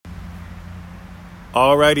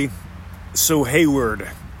Alrighty, so Hayward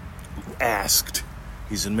asked,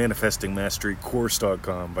 he's in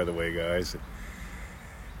manifestingmasterycourse.com, by the way, guys,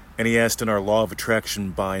 and he asked in our Law of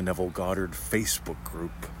Attraction by Neville Goddard Facebook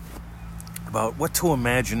group about what to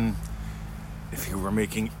imagine if you were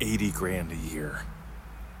making 80 grand a year.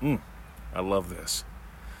 I love this.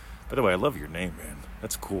 By the way, I love your name, man.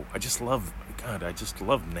 That's cool. I just love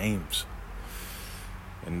names.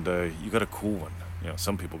 And you got a cool one. You know,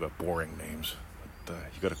 some people got boring names.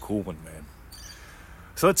 You got a cool one, man.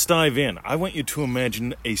 So let's dive in. I want you to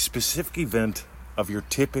imagine a specific event of your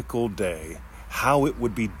typical day, how it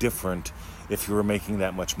would be different if you were making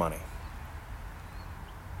that much money.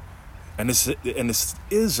 And this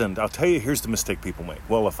isn't, I'll tell you, here's the mistake people make.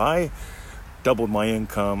 Well, if I doubled my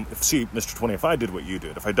income, Mr. 20, if I did what you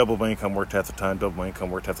did, if I doubled my income, worked half the time, doubled my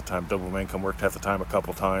income, worked half the time, doubled my income, worked half the time a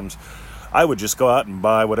couple times, I would just go out and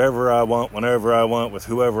buy whatever I want, whenever I want, with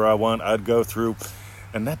whoever I want. I'd go through,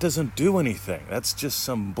 and that doesn't do anything. That's just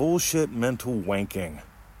some bullshit mental wanking.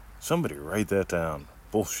 Somebody write that down.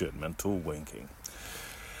 Bullshit mental wanking.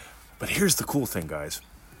 But here's the cool thing, guys.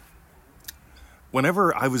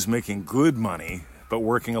 Whenever I was making good money, but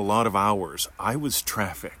working a lot of hours, I was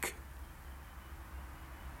traffic.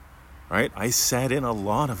 Right? I sat in a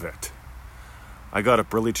lot of it. I got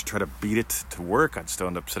up early to try to beat it to work. I'd still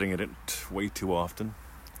end up sitting in it way too often.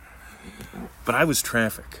 But I was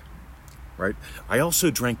traffic, right? I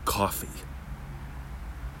also drank coffee,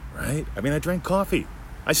 right? I mean, I drank coffee.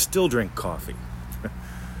 I still drink coffee.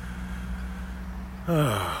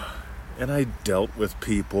 And I dealt with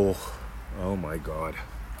people. Oh, my God.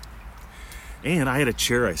 And I had a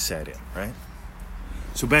chair I sat in, right?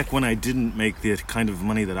 So back when I didn't make the kind of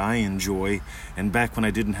money that I enjoy, and back when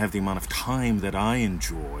I didn't have the amount of time that I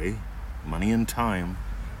enjoy, money and time,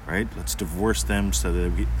 right? Let's divorce them so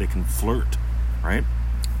that they can flirt, right?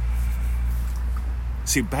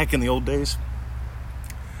 See, back in the old days,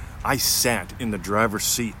 I sat in the driver's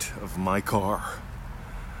seat of my car.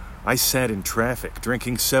 I sat in traffic,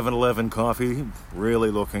 drinking 7-Eleven coffee,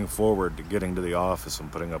 really looking forward to getting to the office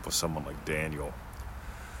and putting up with someone like Daniel.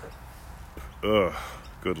 Ugh.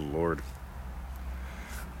 Good Lord.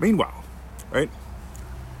 Meanwhile, right,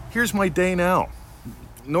 here's my day now.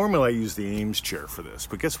 Normally I use the Ames chair for this,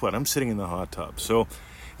 but guess what? I'm sitting in the hot tub. So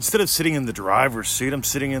instead of sitting in the driver's seat, I'm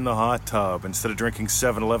sitting in the hot tub. Instead of drinking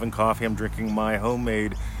 7-Eleven coffee, I'm drinking my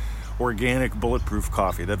homemade organic bulletproof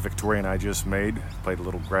coffee that Victoria and I just made. Played a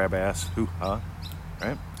little grab ass, hoo-ha,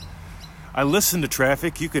 right? I listen to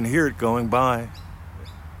traffic. You can hear it going by.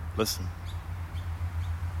 Listen.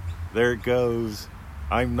 There it goes.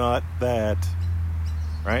 I'm not that,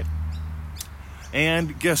 right?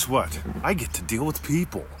 And guess what? I get to deal with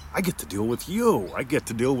people. I get to deal with you. I get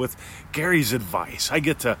to deal with Gary's advice.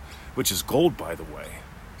 Which is gold, by the way.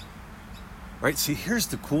 Right? See, here's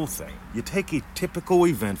the cool thing. You take a typical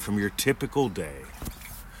event from your typical day,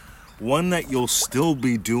 one that you'll still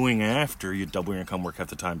be doing after you double your income, work half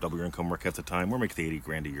the time, double your income, work half the time. We're making the 80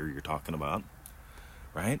 grand a year you're talking about,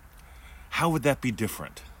 right? How would that be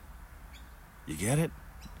different? You get it?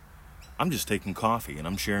 I'm just taking coffee, and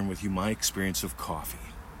I'm sharing with you my experience of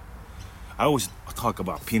coffee. I always talk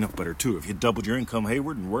about peanut butter, too. If you doubled your income,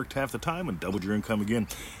 Hayward, and worked half the time and doubled your income again,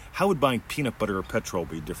 how would buying peanut butter or petrol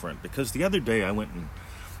be different? Because the other day I went and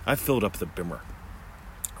I filled up the Bimmer,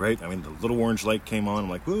 right? I mean, the little orange light came on. I'm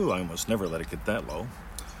like, ooh, I almost never let it get that low.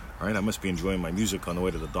 All right, I must be enjoying my music on the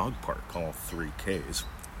way to the dog park, all 3 Ks.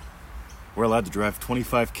 We're allowed to drive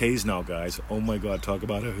 25 Ks now, guys. Oh, my God, talk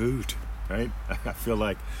about a hoot. Right? I feel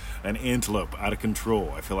like an antelope out of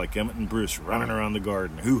control. I feel like Emmett and Bruce running around the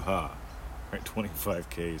garden. Hoo-ha. Right? 25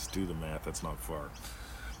 Ks. Do the math. That's not far.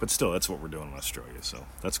 But still, that's what we're doing in Australia, so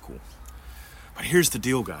that's cool. But here's the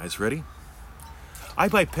deal, guys. Ready? I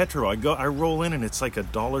buy petrol. I roll in, and it's like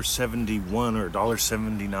 $1.71 or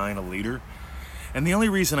 $1.79 a liter. And the only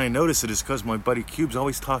reason I notice it is because my buddy Cube's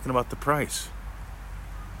always talking about the price.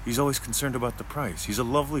 He's always concerned about the price. He's a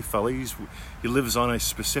lovely fella. He lives on a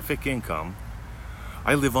specific income.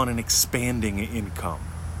 I live on an expanding income.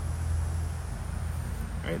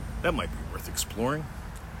 Right? That might be worth exploring.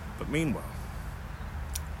 But meanwhile,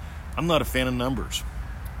 I'm not a fan of numbers.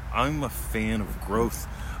 I'm a fan of growth.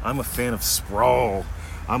 I'm a fan of sprawl.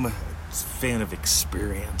 I'm a fan of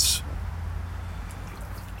experience.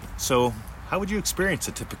 So, how would you experience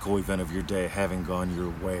a typical event of your day having gone your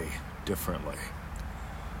way differently?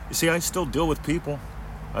 You see, I still deal with people.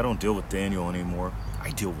 I don't deal with Daniel anymore. I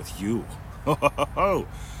deal with you.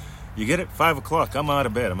 You get it? 5 o'clock. I'm out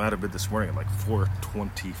of bed. I'm out of bed this morning at like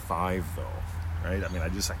 4:25 though. Right? I mean, I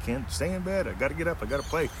can't stay in bed. I got to get up. I got to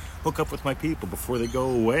play. Hook up with my people before they go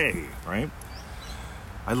away. Right?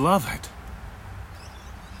 I love it.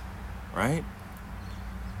 right?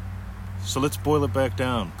 So let's boil it back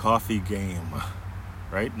down. Coffee game,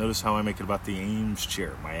 right? Notice how I make it about the Ames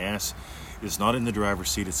chair. My ass is not in the driver's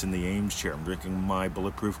seat, it's in the Ames chair. I'm drinking my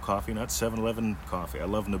bulletproof coffee, not 7-Eleven coffee. I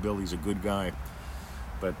love Nabil, he's a good guy,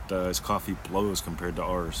 but his coffee blows compared to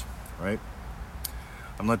ours, right?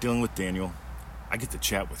 I'm not dealing with Daniel. I get to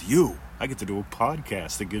chat with you. I get to do a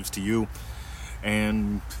podcast that gives to you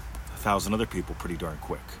and 1,000 other people pretty darn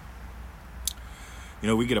quick. You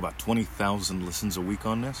know, we get about 20,000 listens a week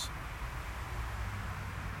on this.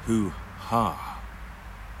 Hoo-ha.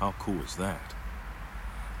 How cool is that?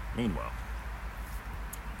 Meanwhile,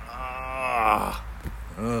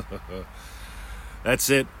 that's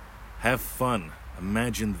it. Have fun.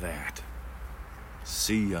 Imagine that.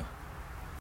 See ya.